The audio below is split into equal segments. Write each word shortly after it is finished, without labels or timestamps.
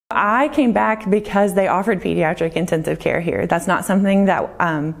I came back because they offered pediatric intensive care here. That's not something that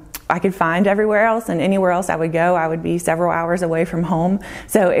I could find everywhere else, and anywhere else I would go, I would be several hours away from home.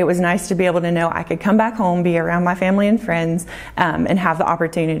 So it was nice to be able to know I could come back home, be around my family and friends, and have the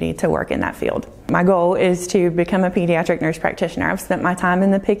opportunity to work in that field. My goal is to become a pediatric nurse practitioner. I've spent my time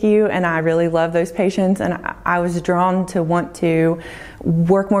in the PICU and I really love those patients, and I was drawn to want to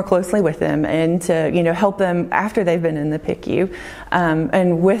work more closely with them and to help them after they've been in the PICU.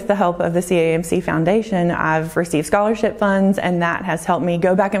 And with the help of the CAMC Foundation, I've received scholarship funds, and that has helped me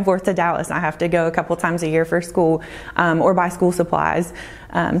go back and forth to Dallas. I have to go a couple times a year for school or buy school supplies.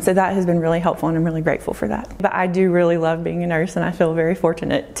 So that has been really helpful, and I'm really grateful for that. But I do really love being a nurse, and I feel very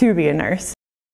fortunate to be a nurse.